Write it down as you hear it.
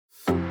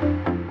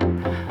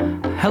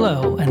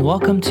Hello, and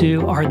welcome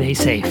to Are They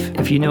Safe?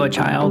 If you know a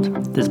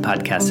child, this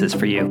podcast is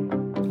for you.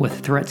 With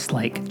threats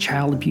like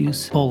child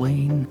abuse,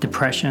 bullying,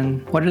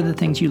 depression, what are the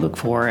things you look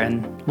for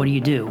and what do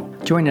you do?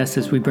 Join us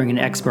as we bring in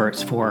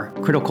experts for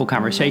critical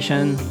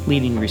conversation,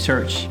 leading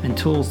research, and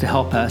tools to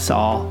help us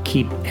all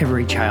keep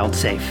every child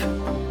safe.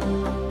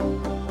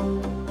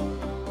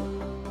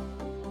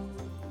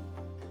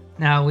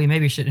 Now, we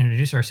maybe should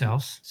introduce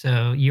ourselves.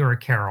 So, you are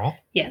Carol.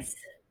 Yes.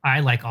 I,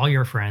 like all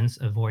your friends,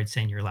 avoid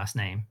saying your last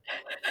name.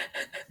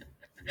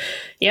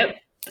 Yep.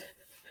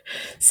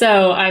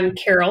 So I'm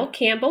Carol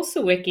Campbell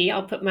Sawicki.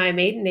 I'll put my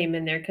maiden name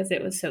in there because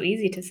it was so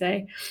easy to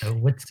say.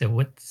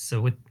 Sawicki.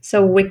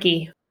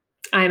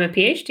 I'm a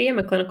PhD. I'm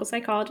a clinical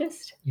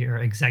psychologist. You're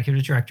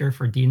executive director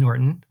for D.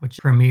 Norton, which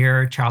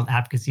premier child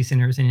advocacy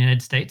centers in the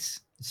United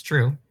States. It's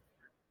true.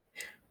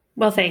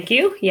 Well, thank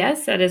you.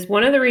 Yes, that is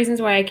one of the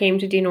reasons why I came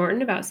to D.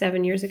 Norton about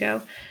 7 years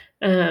ago.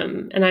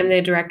 And I'm the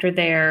director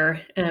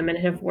there and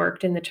have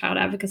worked in the child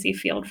advocacy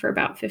field for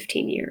about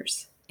 15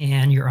 years.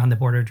 And you're on the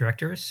board of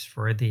directors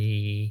for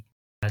the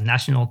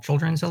National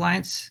Children's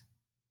Alliance.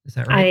 Is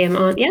that right? I'm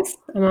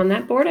on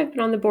that board. I've been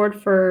on the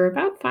board for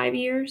about 5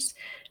 years.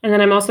 And then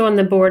I'm also on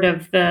the board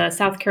of the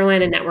South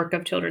Carolina Network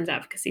of Children's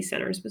Advocacy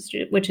Centers,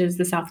 which is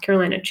the South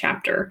Carolina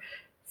chapter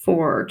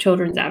for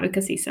children's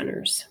advocacy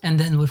centers. And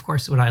then, of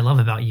course, what I love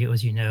about you,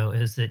 as you know,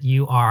 is that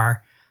you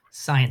are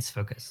science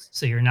focused.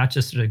 So you're not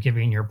just sort of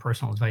giving your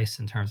personal advice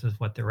in terms of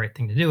what the right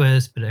thing to do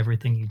is, but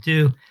everything you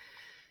do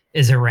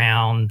is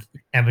around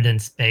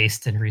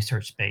evidence-based and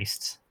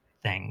research-based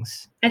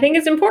things. I think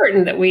it's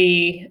important that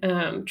we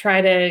try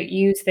to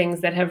use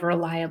things that have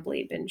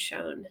reliably been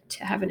shown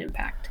to have an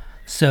impact.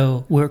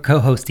 So we're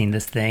co-hosting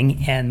this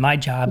thing, and my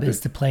job is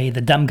to play the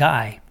dumb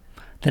guy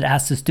that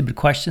asks the stupid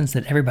questions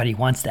that everybody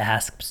wants to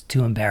ask, but is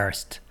too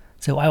embarrassed.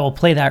 So I will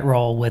play that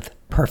role with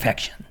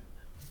perfection.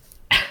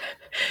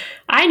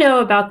 I know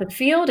about the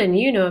field, and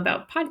you know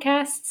about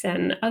podcasts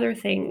and other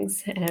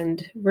things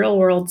and real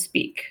world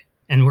speak.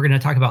 And we're going to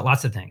talk about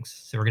lots of things.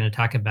 So we're going to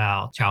talk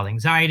about child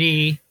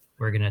anxiety.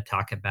 We're going to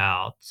talk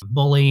about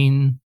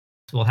bullying.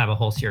 So we'll have a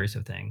whole series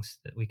of things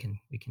that we can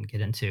get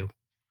into.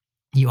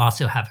 You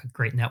also have a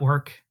great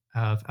network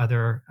of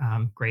other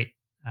great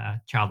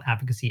child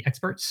advocacy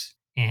experts.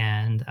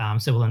 And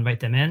so we'll invite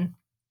them in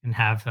and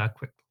have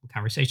quick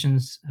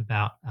conversations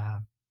about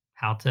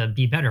how to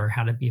be better,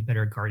 how to be a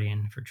better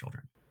guardian for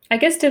children. I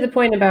guess to the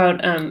point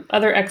about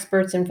other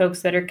experts and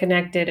folks that are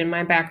connected in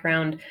my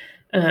background,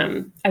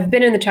 I've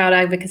been in the child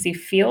advocacy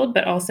field,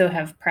 but also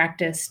have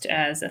practiced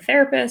as a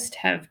therapist,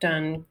 have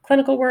done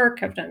clinical work,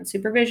 have done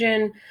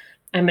supervision.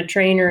 I'm a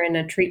trainer in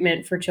a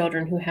treatment for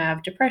children who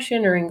have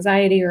depression or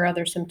anxiety or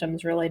other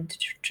symptoms related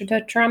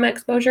to trauma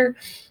exposure.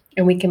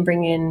 And we can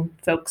bring in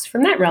folks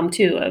from that realm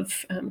too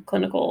of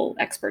clinical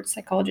experts,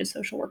 psychologists,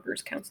 social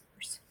workers,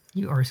 counselors.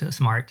 You are so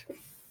smart.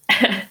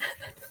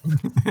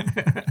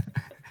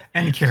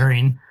 And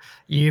caring.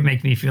 You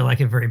make me feel like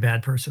a very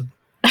bad person.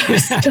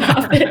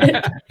 Stop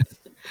it.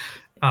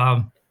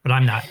 But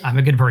I'm not. I'm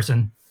a good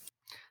person.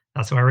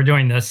 That's why we're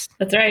doing this.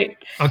 That's right.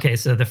 Okay,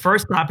 so the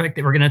first topic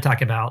that we're going to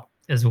talk about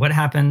is what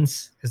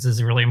happens, because this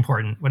is really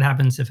important, what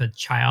happens if a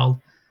child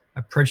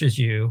approaches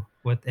you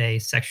with a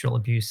sexual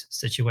abuse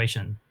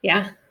situation.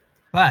 Yeah.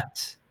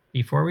 But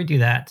before we do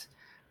that,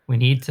 we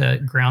need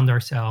to ground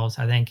ourselves,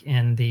 I think,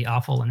 in the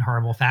awful and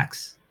horrible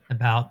facts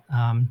about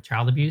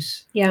child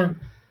abuse. Yeah.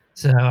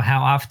 So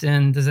how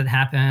often does it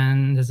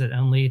happen? Does it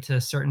only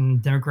to certain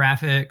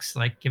demographics?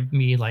 Like, give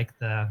me like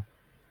the,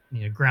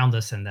 ground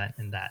us in that.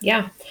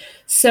 Yeah.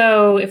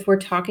 So if we're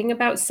talking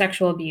about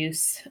sexual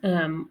abuse,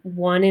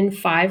 1 in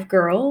 5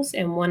 girls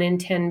and 1 in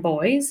 10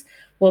 boys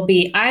will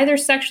be either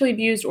sexually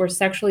abused or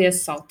sexually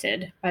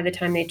assaulted by the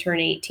time they turn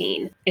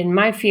 18. In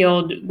my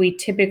field, we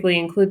typically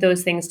include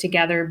those things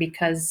together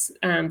because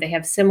they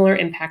have similar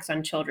impacts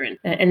on children.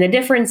 And the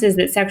difference is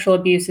that sexual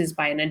abuse is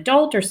by an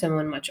adult or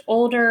someone much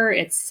older.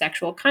 It's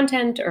sexual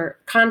content or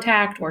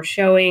contact or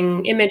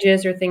showing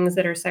images or things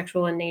that are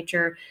sexual in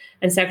nature.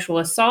 And sexual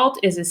assault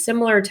is a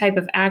similar type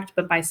of act,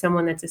 but by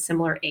someone that's a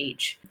similar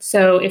age.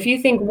 So if you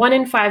think 1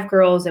 in 5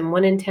 girls and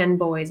 1 in 10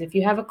 boys, if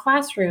you have a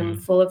classroom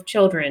full of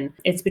children,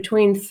 it's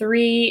between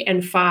 3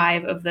 and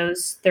 5 of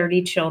those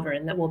 30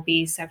 children that will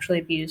be sexually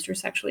abused or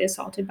sexually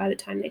assaulted by the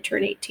time they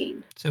turn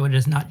 18. So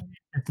it's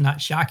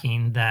not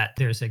shocking that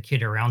there's a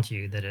kid around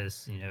you that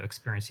is,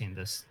 experiencing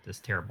this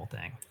terrible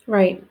thing.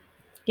 Right.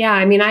 Yeah.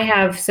 I mean,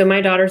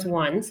 my daughter's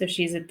 1, so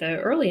she's at the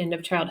early end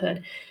of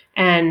childhood.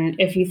 And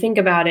if you think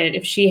about it,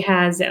 if she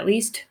has at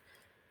least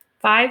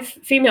 5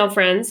 female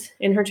friends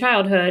in her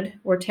childhood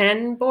or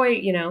 10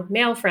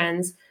 male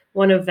friends,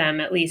 one of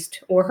them at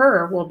least, or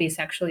her, will be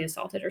sexually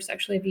assaulted or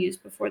sexually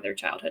abused before their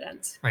childhood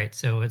ends. Right.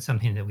 So it's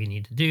something that we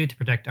need to do to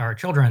protect our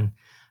children.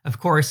 Of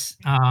course,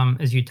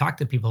 as you talk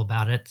to people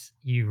about it,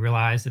 you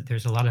realize that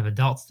there's a lot of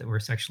adults that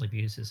were sexually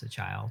abused as a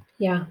child.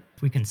 Yeah.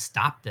 If we can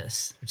stop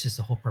this, which is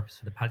the whole purpose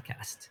of the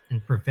podcast,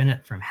 and prevent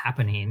it from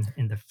happening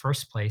in the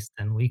first place,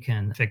 then we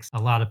can fix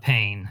a lot of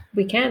pain.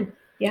 We can.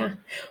 Yeah.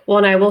 Well,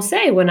 and I will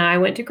say, when I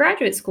went to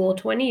graduate school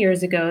 20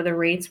 years ago, the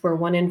rates were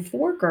 1 in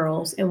 4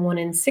 girls and 1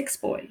 in 6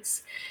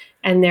 boys.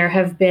 And there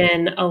have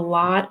been a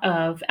lot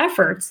of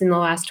efforts in the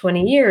last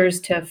 20 years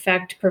to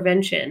affect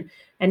prevention.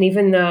 And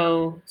even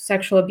though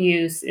sexual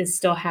abuse is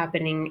still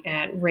happening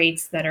at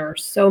rates that are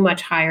so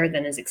much higher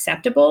than is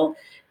acceptable,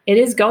 it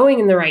is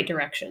going in the right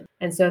direction.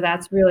 And so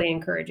that's really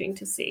encouraging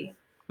to see.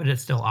 But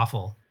it's still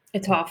awful.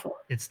 It's awful.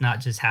 It's not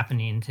just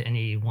happening to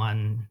any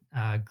one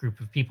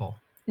group of people.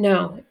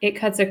 No, it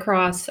cuts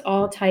across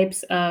all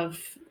types of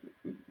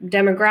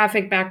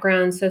demographic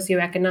backgrounds,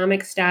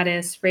 socioeconomic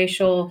status,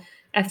 racial,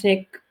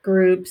 ethnic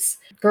groups.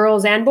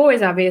 Girls and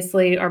boys,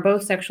 obviously, are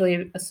both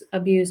sexually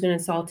abused and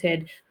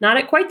assaulted, not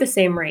at quite the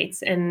same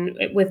rates. And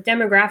with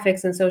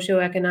demographics and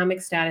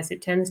socioeconomic status,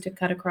 it tends to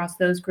cut across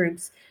those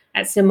groups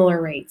at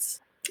similar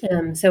rates.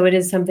 So it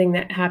is something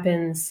that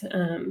happens.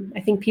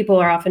 I think people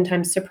are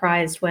oftentimes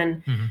surprised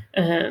when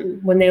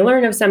they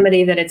learn of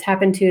somebody that it's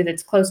happened to,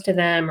 that's close to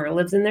them or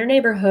lives in their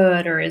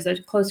neighborhood or is a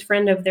close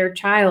friend of their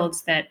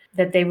child's, that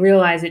they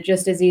realize it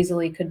just as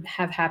easily could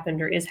have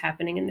happened or is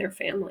happening in their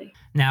family.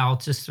 Now,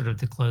 just sort of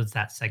to close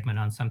that segment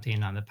on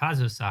something on the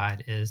positive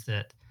side is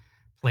that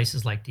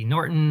places like D.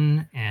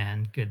 Norton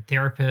and good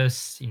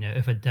therapists,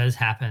 if it does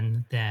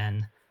happen,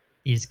 then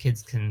these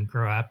kids can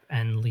grow up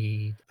and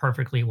lead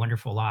perfectly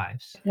wonderful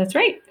lives. That's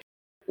right.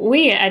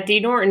 We at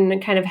D.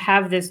 Norton kind of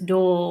have this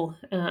dual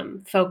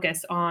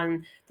focus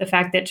on the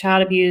fact that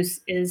child abuse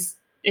is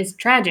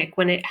tragic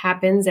when it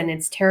happens and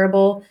it's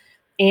terrible.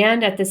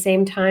 And at the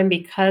same time,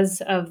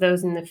 because of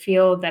those in the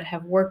field that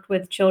have worked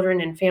with children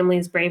and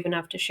families brave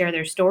enough to share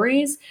their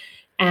stories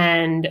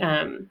and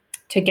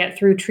to get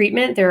through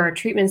treatment, there are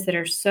treatments that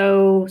are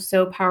so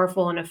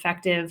powerful and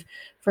effective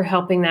for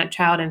helping that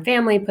child and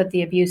family put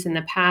the abuse in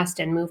the past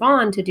and move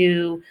on to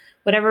do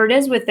whatever it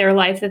is with their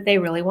life that they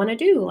really want to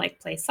do, like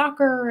play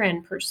soccer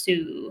and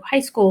pursue high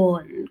school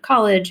and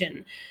college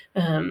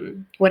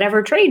and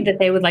whatever trade that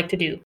they would like to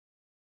do.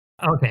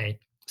 Okay.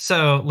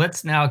 So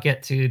let's now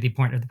get to the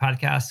point of the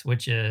podcast,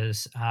 which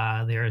is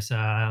there's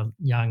a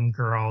young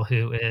girl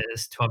who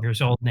is 12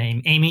 years old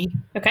named Amy.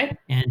 Okay.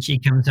 And she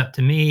comes up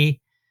to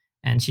me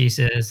and she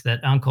says that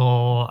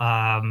Uncle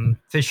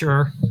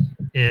Fisher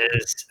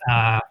is,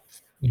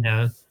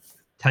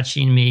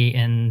 touching me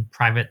in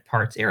private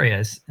parts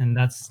areas. And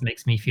that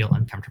makes me feel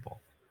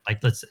uncomfortable.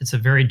 It's a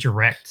very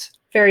direct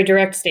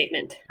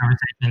statement.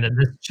 conversation that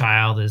this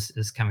child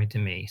is coming to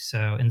me.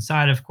 So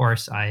inside, of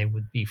course, I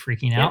would be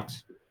freaking out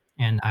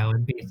and I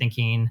would be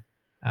thinking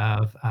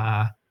of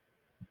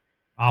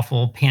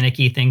awful,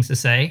 panicky things to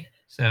say.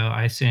 So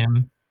I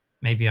assume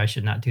maybe I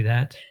should not do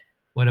that.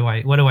 What do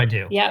I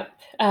do? Yep.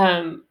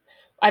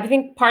 I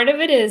think part of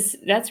it is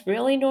that's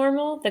really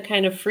normal, the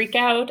kind of freak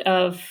out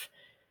of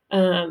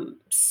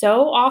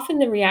so often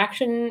the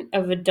reaction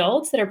of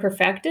adults that are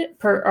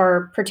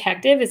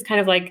protective is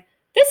kind of like,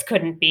 this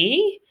couldn't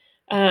be,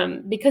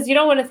 because you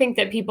don't want to think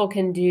that people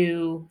can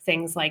do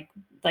things like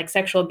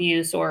sexual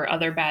abuse or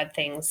other bad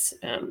things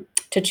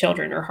to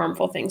children or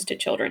harmful things to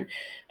children.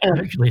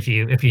 Especially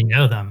if you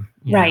know them.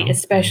 Right,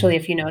 especially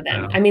if you know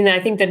them. I mean, I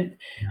think that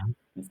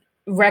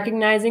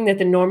recognizing that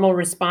the normal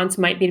response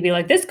might be to be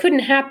like, this couldn't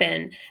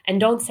happen, and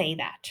don't say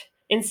that.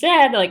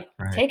 Instead,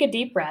 take a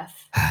deep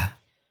breath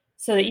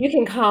so that you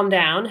can calm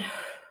down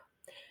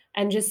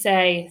and just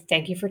say,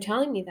 thank you for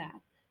telling me that.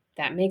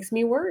 That makes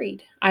me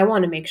worried. I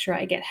want to make sure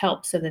I get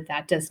help so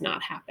that does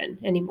not happen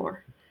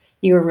anymore.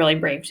 You were really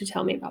brave to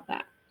tell me about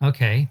that.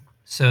 Okay.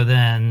 So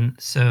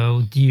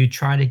do you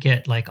try to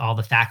get all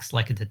the facts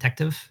like a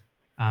detective?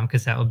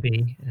 Because that would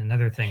be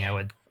another thing I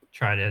would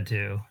try to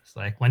do. It's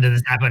like, when did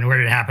this happen? Where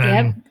did it happen?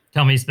 Yep.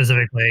 Tell me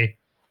specifically.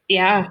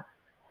 Yeah.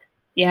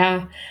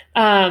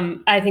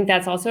 I think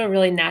that's also a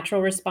really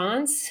natural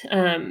response.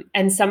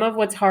 And some of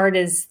what's hard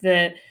is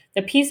the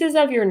pieces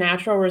of your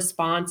natural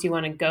response you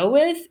want to go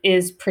with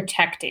is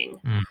protecting.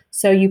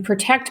 So you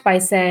protect by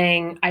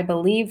saying, I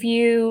believe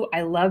you,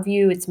 I love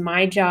you, it's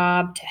my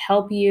job to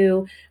help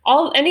you.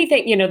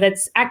 Anything,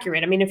 that's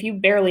accurate. I mean, if you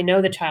barely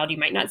know the child, you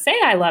might not say,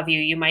 I love you.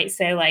 You might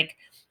say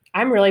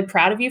I'm really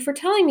proud of you for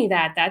telling me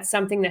that. That's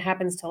something that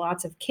happens to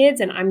lots of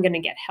kids and I'm going to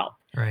get help.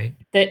 Right.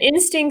 The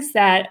instincts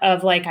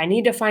of I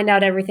need to find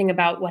out everything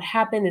about what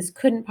happened. This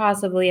couldn't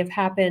possibly have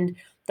happened.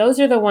 Those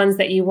are the ones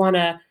that you want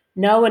to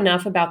know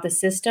enough about the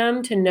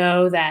system to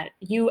know that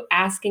you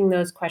asking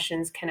those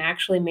questions can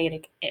actually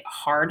make it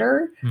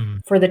harder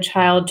for the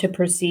child to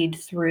proceed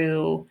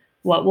through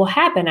what will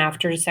happen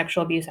after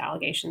sexual abuse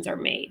allegations are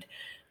made.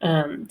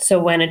 So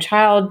when a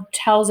child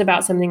tells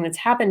about something that's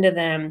happened to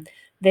them,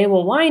 they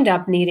will wind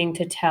up needing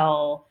to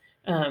tell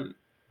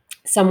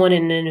someone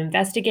in an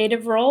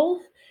investigative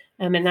role.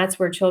 And that's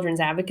where children's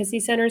advocacy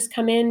centers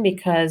come in,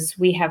 because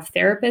we have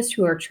therapists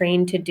who are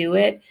trained to do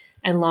it,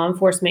 and law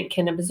enforcement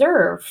can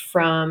observe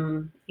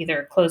from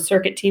either closed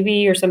circuit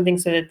TV or something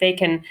so that they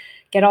can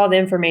get all the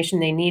information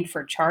they need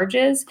for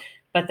charges.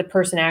 but the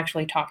person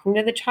actually talking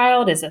to the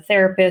child is a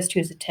therapist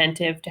who's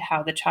attentive to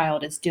how the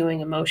child is doing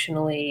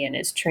emotionally and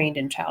is trained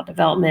in child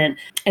development.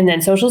 And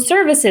then social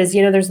services,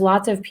 there's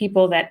lots of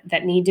people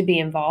that need to be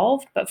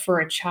involved. But for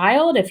a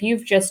child, if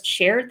you've just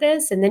shared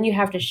this and then you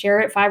have to share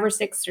it 5 or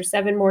 6 or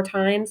 7 more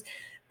times,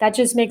 that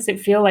just makes it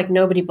feel like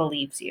nobody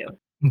believes you.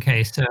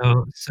 Okay, stay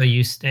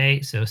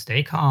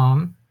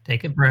calm,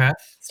 take a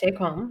breath, Stay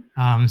calm.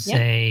 Yep.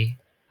 say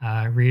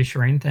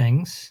reassuring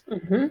things,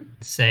 Mm-hmm.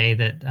 say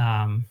that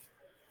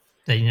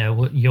that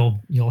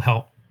you'll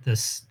help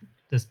this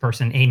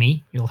person,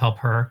 Amy. You'll help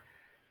her,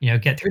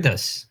 get through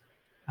this.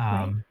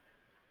 Right. Um,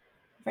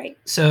 Right.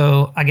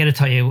 so I got to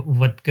tell you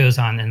what goes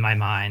on in my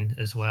mind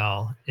as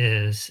well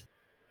is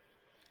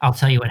I'll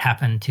tell you what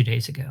happened 2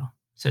 days ago.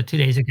 So 2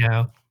 days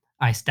ago,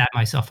 I stabbed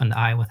myself in the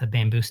eye with a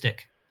bamboo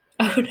stick.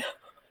 Oh no.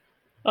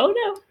 Oh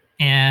no.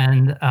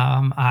 And,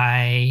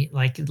 I,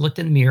 like, looked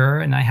in the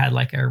mirror and I had,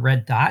 like, a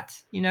red dot,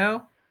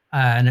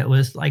 and it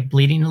was, like,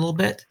 bleeding a little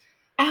bit.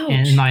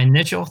 And Ouch. my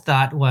initial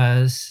thought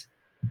was,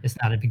 "It's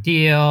not a big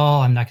deal.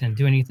 I'm not gonna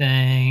do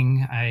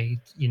anything."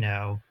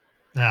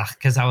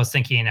 Because I was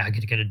thinking I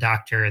could get a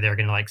doctor. They're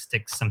gonna, like,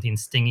 stick something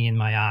stingy in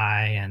my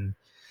eye, and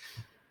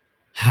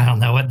I don't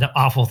know what the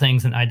awful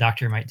things an eye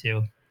doctor might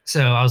do.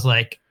 So I was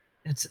like,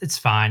 "It's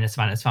fine. It's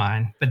fine. It's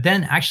fine." But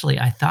then, actually,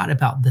 I thought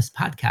about this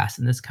podcast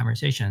and this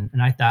conversation,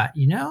 and I thought,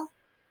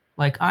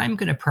 like, I'm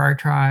gonna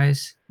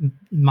prioritize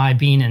my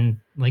being in,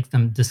 like,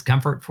 some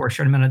discomfort for a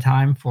short amount of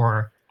time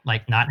for,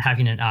 like, not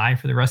having an eye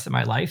for the rest of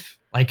my life.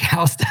 Like,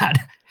 how is that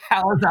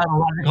a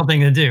logical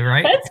thing to do,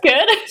 right? That's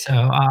good.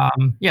 So,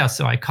 yeah,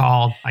 so I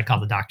called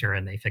the doctor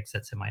and they fixed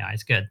it, so my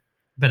eye's good.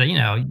 But,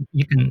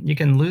 you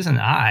can lose an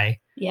eye,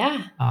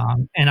 Yeah.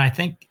 and I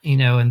think,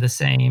 in the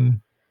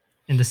same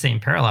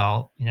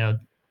parallel,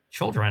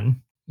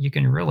 children, you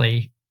can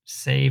really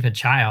save a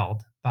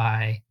child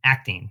by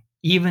acting,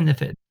 even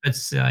if it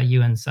puts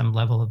you in some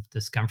level of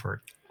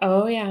discomfort.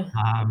 Oh yeah.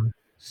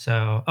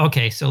 So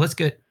okay, so let's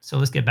get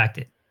back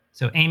to it.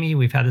 So Amy,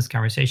 we've had this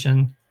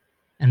conversation,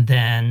 and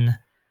then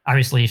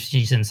obviously if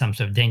she's in some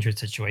sort of dangerous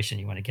situation,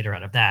 you want to get her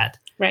out of that.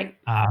 Right.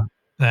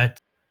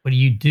 But what do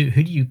you do?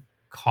 Who do you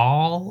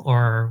call,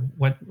 or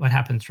what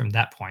happens from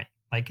that point?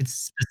 Like it's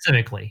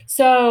specifically.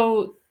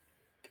 So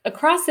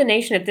across the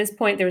nation at this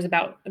point,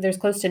 there's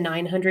close to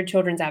 900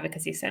 children's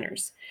advocacy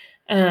centers.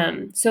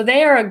 So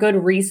they are a good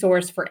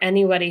resource for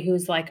anybody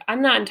who's like,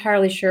 I'm not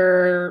entirely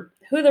sure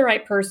who the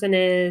right person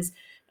is.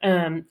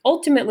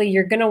 Ultimately,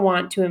 you're going to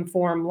want to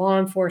inform law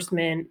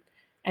enforcement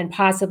and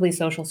possibly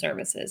social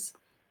services.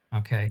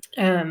 Okay.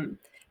 Um,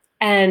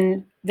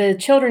 and the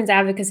children's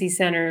advocacy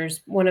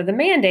centers, one of the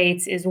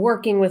mandates is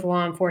working with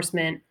law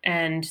enforcement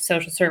and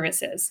social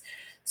services.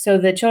 So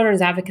the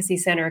Children's Advocacy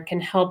Center can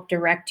help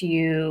direct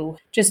you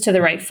just to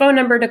the right phone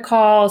number to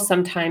call.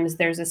 Sometimes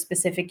there's a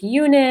specific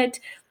unit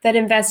that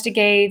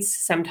investigates.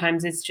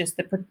 Sometimes it's just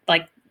the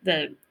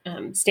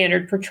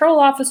standard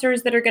patrol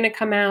officers that are going to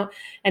come out,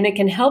 and it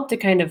can help to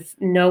kind of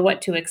know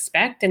what to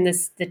expect. And the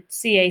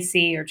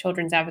CAC, or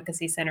Children's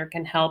Advocacy Center,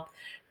 can help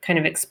kind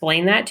of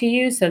explain that to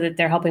you so that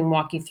they're helping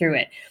walk you through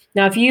it.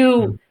 Now, if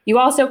Mm. you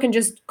also can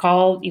just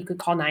call, you could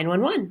call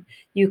 911.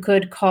 You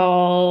could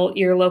call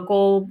your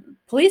local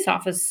police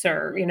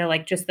officer,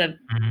 like just the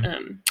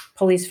Mhm.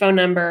 police phone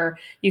number.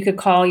 You could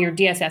call your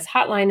DSS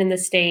hotline in the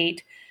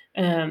state.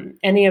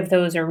 Any of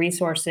those are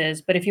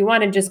resources. But if you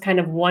wanted just kind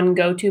of one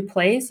go-to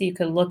place, you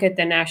could look at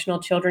the National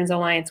Children's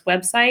Alliance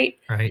website.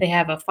 Right. They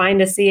have a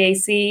Find a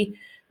CAC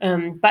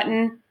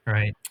button,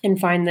 Right. and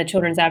find the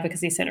Children's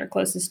Advocacy Center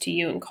closest to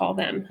you and call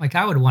them. Like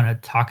I would want to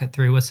talk it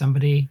through with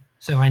somebody.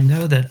 So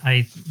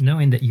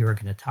knowing that you were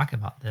going to talk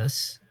about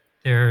this,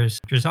 there's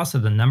also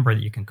the number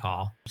that you can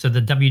call. So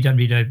the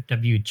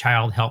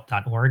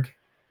www.childhelp.org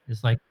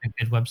is like a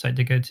good website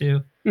to go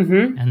to.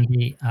 Mm-hmm. And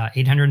the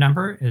 800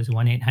 number is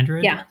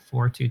 1-800 Yeah.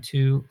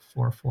 422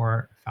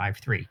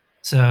 4453.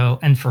 So,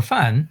 and for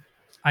fun,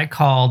 I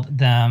called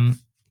them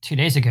 2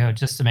 days ago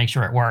just to make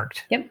sure it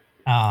worked. Yep.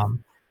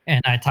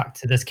 And I talked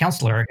to this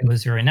counselor who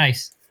was very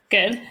nice.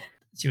 Good.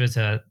 She was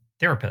a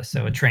therapist,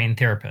 so a trained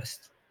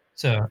therapist.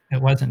 So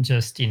it wasn't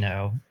just,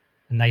 a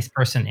nice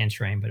person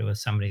answering, but it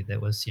was somebody that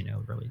was,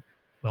 really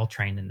well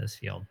trained in this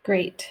field.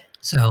 Great.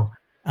 So,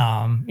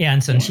 yeah.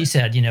 And so Yeah. she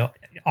said,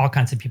 all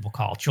kinds of people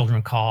call,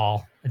 children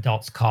call,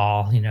 adults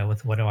call,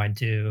 with what do I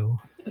do?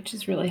 Which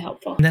is really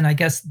helpful. And then I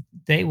guess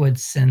they would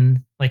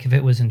send, like if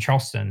it was in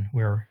Charleston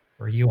where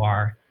you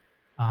are,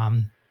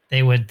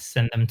 they would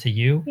send them to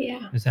you.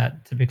 Yeah. Is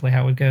that typically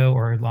how it would go,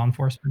 or law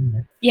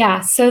enforcement?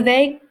 Yeah, so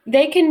they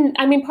can,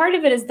 I mean, part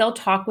of it is they'll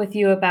talk with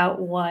you about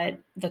what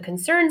the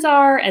concerns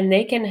are, and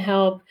they can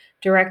help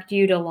direct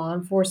you to law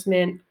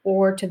enforcement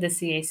or to the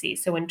CAC.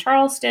 So in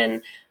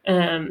Charleston,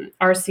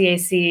 our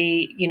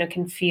CAC,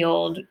 can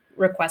field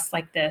requests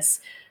like this.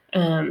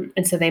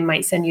 And so they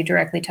might send you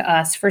directly to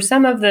us. For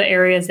some of the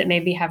areas that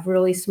maybe have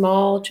really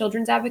small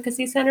children's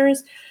advocacy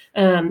centers,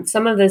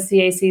 some of the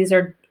CACs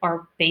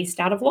are based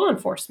out of law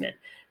enforcement.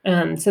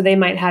 So they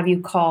might have you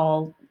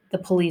call the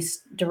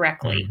police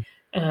directly.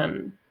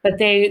 but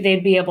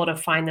they'd be able to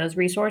find those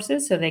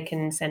resources so they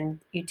can send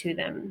you to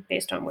them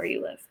based on where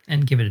you live.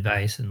 And give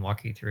advice and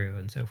walk you through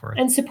and so forth.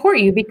 And support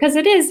you, because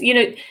it is,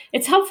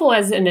 it's helpful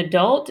as an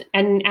adult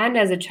and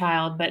as a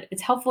child, but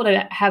it's helpful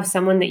to have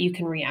someone that you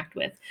can react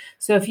with.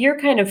 So if you're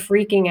kind of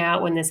freaking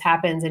out when this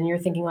happens and you're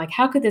thinking like,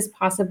 how could this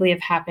possibly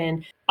have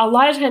happened? A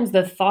lot of times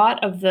the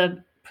thought of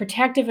the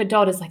protective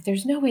adult is like,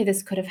 there's no way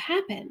this could have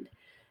happened.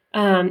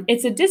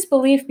 It's a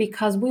disbelief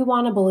because we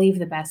want to believe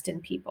the best in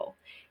people,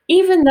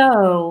 even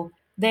though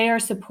they are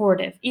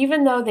supportive,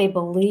 even though they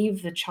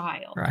believe the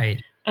child.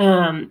 Right.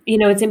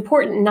 It's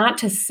important not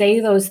to say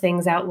those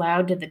things out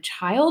loud to the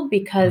child,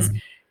 because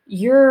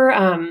your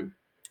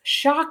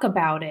shock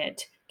about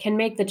it can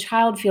make the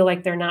child feel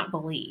like they're not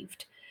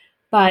believed.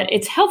 But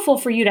it's helpful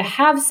for you to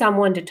have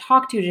someone to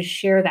talk to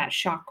share that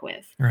shock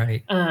with,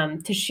 Right.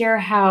 To share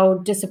how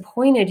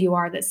disappointed you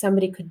are that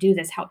somebody could do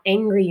this, how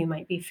angry you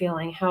might be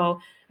feeling,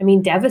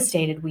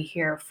 devastated we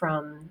hear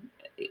from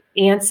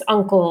aunts,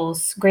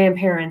 uncles,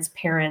 grandparents,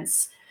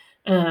 parents,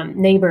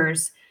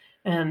 neighbors.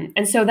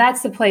 And so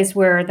that's the place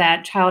where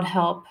that child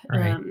help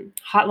Right.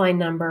 hotline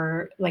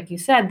number, like you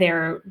said, they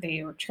are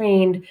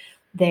trained.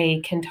 They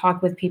can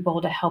talk with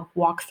people to help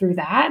walk through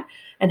that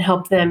and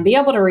help them be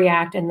able to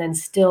react and then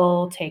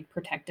still take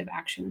protective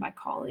action by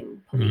calling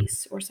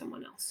police or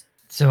someone else.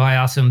 So I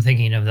also am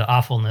thinking of the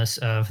awfulness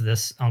of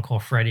this Uncle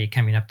Freddie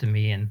coming up to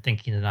me and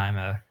thinking that I'm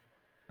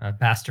a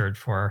bastard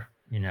for,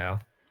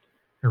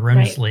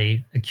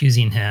 erroneously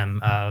accusing him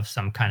of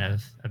some kind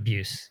of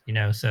abuse,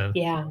 so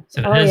Yeah.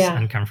 so Oh, it is yeah.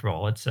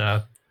 uncomfortable. It's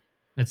a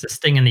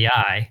sting in the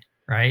eye,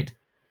 right?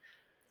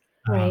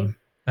 Right. Um,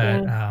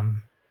 but Yeah.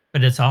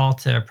 but it's all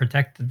to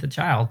protect the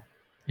child,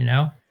 you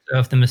know? So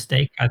if the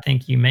mistake I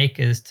think you make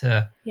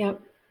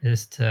Yep.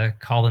 is to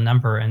call the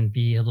number and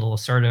be a little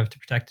assertive to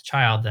protect the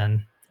child,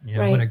 then, what a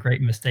Right.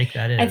 great mistake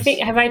that I think,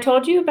 is. have I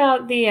told you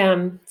about the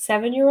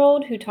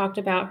 7-year-old who talked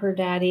about her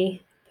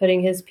daddy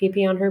putting his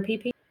pee-pee on her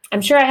pee-pee?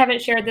 I'm sure I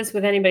haven't shared this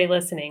with anybody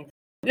listening.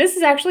 This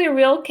is actually a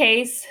real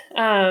case,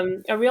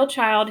 a real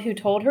child who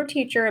told her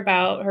teacher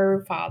about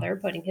her father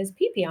putting his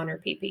pee-pee on her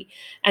pee-pee.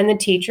 And the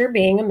teacher,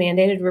 being a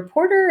mandated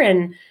reporter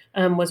and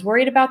was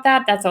worried about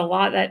that. That's a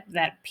lot,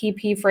 that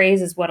pee-pee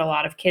phrase is what a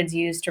lot of kids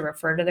use to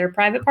refer to their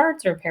private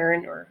parts or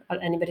parent or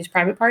anybody's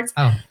private parts.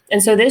 Oh,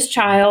 And so this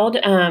child,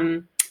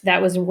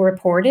 that was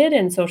reported,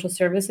 and social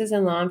services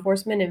and law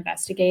enforcement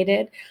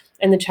investigated,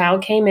 and the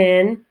child came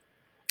in.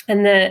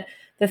 And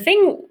the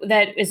thing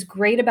that is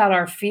great about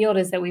our field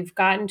is that we've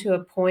gotten to a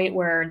point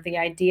where the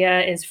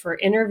idea is for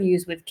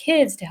interviews with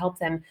kids to help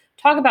them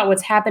talk about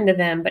what's happened to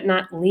them, but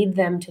not lead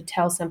them to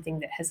tell something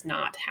that has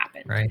not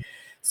happened. right.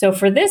 So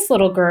for this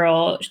little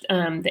girl,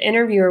 the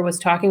interviewer was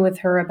talking with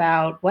her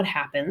about what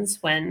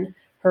happens when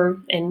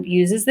and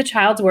uses the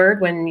child's word,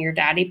 when your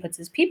daddy puts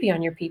his pee-pee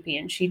on your pee-pee.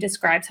 And she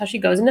describes how she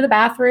goes into the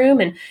bathroom,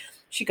 and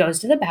she goes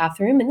to the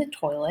bathroom in the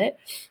toilet.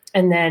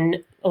 And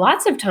then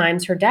lots of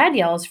times her dad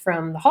yells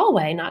from the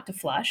hallway not to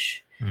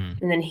flush.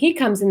 And then he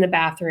comes in the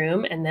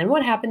bathroom, and then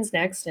what happens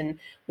next? And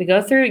we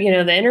go through,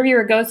 the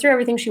interviewer goes through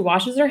everything. She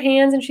washes her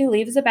hands and she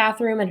leaves the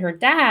bathroom, and her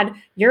dad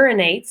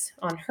urinates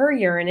on her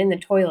urine in the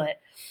toilet,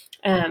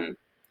 and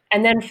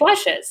then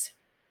flushes.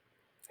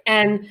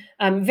 And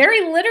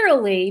very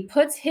literally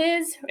puts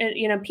his,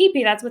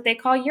 pee-pee, that's what they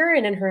call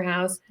urine in her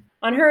house,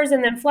 on hers,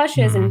 and then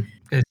flushes. And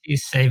 'Cause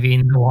he's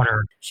saving the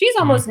water. she's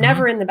almost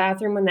never Mhm. in the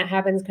bathroom when that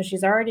happens, because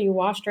she's already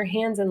washed her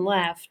hands and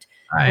left.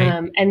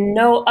 Right, And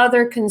no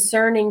other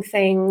concerning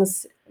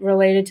things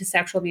related to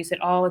sexual abuse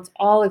at all. It's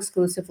all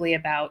exclusively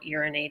about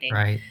urinating,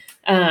 right,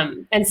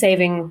 and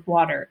saving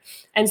water.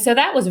 And so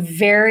that was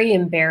very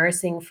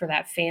embarrassing for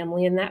that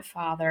family and that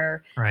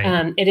father.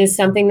 right, It is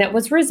something that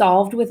was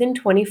resolved within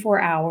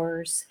 24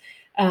 hours.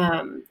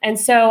 And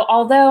so,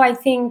 although I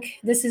think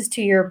this is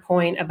to your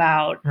point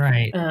about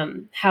right,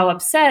 how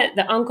upset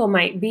the uncle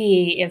might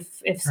be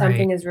if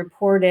something right. is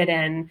reported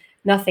and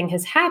nothing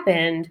has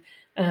happened,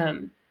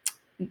 um,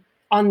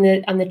 on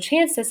the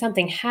chance that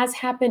something has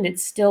happened,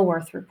 it's still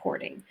worth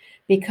reporting,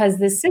 because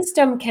the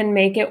system can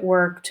make it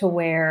work to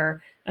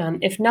where,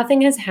 if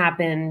nothing has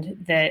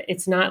happened, that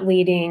it's not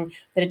leading,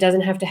 that it doesn't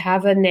have to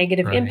have a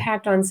negative Right.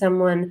 impact on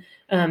someone.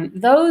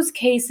 Those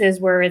cases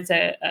where it's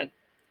a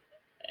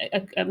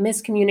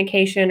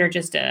miscommunication, or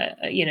just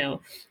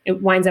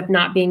it winds up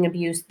not being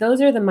abuse,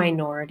 those are the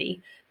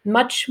minority.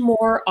 Much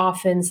more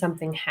often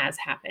something has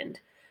happened.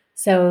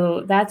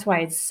 So that's why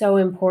it's so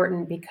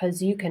important,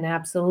 because you can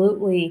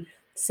absolutely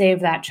save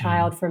that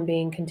child from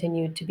being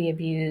continued to be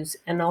abused,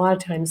 and a lot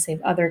of times save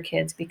other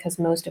kids, because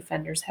most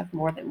offenders have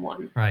more than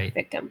one Right.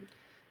 victim.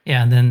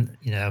 Yeah, and then,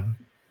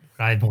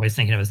 what I'm always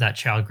thinking of is that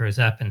child grows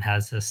up and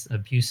has this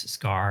abuse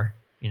scar,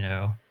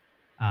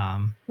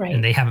 and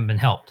Right. they haven't been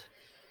helped.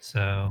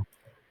 So,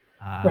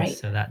 Right.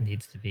 so that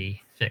needs to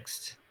be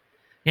fixed.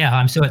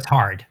 Yeah, so it's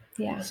hard.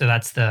 Yeah. So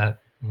that's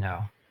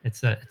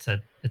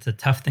it's a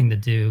tough thing to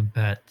do,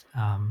 but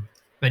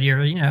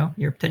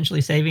you're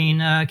potentially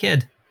saving a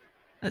kid.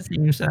 That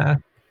seems,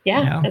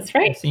 Yeah, that's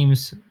right. it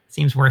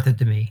seems worth it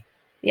to me.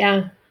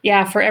 Yeah.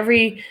 Yeah, for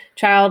every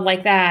child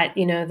like that,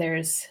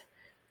 there's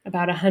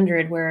about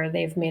 100 where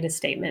they've made a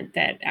statement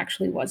that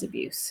actually was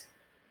abuse.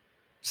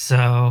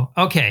 So,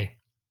 okay.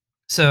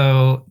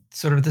 So,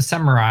 sort of to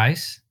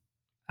summarize,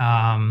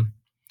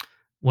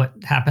 what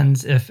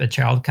happens if a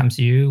child comes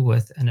to you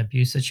with an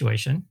abuse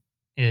situation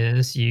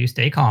is you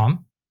stay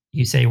calm.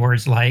 You say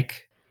words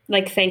like,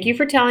 Thank you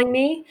for telling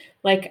me.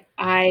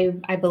 I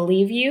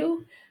believe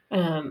you.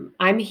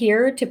 I'm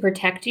here to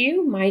protect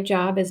you. My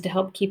job is to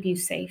help keep you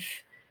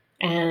safe.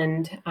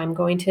 And I'm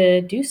going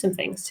to do some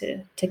things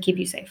to keep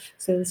you safe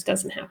so this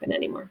doesn't happen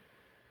anymore.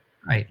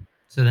 right.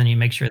 So then you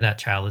make sure that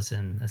child is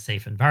in a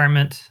safe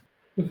environment.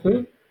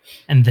 Mm-hmm.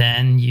 And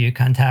then you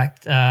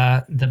contact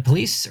the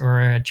police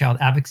or a child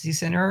advocacy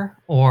center,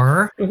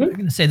 or Mm-hmm. I'm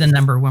going to say the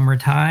number one more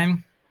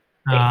time,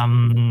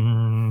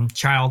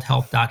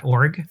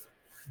 childhelp.org.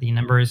 The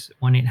number is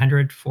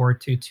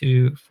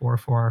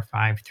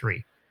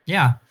 1-800-422-4453.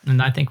 Yeah.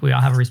 And I think we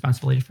all have a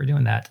responsibility for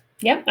doing that.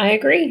 Yep, I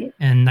agree.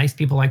 And nice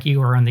people like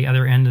you are on the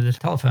other end of the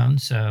telephone,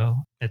 so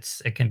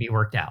it can be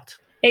worked out.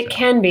 It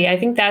can be. I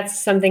think that's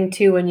something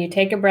too. When you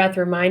take a breath,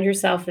 remind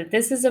yourself that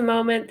this is a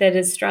moment that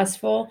is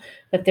stressful,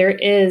 but there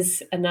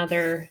is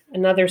another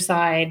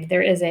side.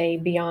 There is a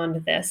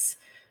beyond this,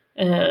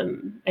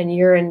 and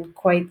you're in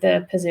quite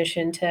the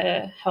position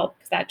to help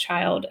that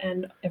child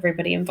and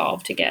everybody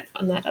involved to get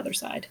on that other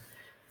side.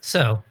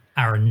 So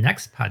our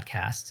next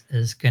podcast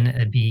is going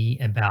to be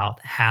about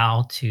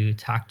how to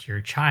talk to your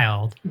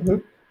child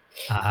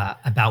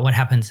about what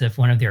happens if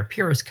one of their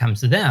peers comes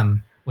to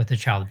them with a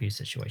child abuse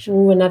situation.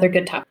 Ooh, another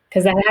good topic,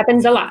 because that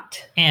happens a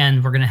lot.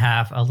 And we're going to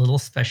have a little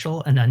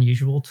special and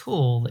unusual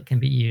tool that can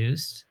be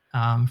used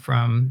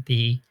from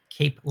the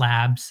CAPE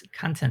Labs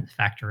Content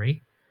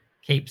Factory,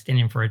 CAPE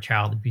standing for a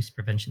Child Abuse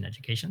Prevention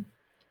Education.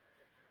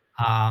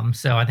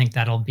 So I think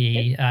that'll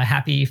be a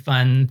happy,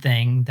 fun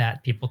thing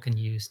that people can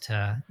use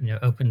to,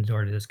 open the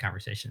door to this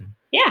conversation.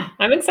 Yeah,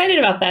 I'm excited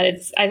about that.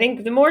 I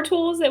think the more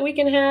tools that we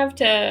can have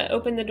to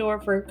open the door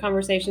for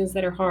conversations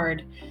that are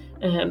hard,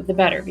 the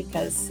better,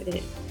 because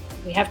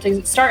we have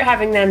to start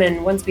having them.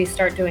 And once we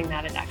start doing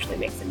that, it actually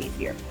makes them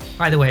easier.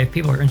 By the way, if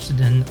people are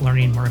interested in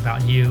learning more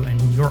about you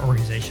and your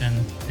organization,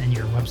 then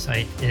your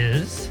website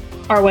is?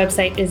 Our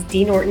website is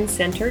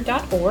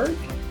dnortoncenter.org.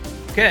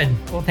 Good.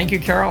 Well, thank you,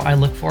 Carol. I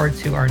look forward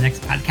to our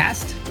next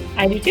podcast.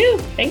 I do too.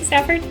 Thanks,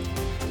 Stafford.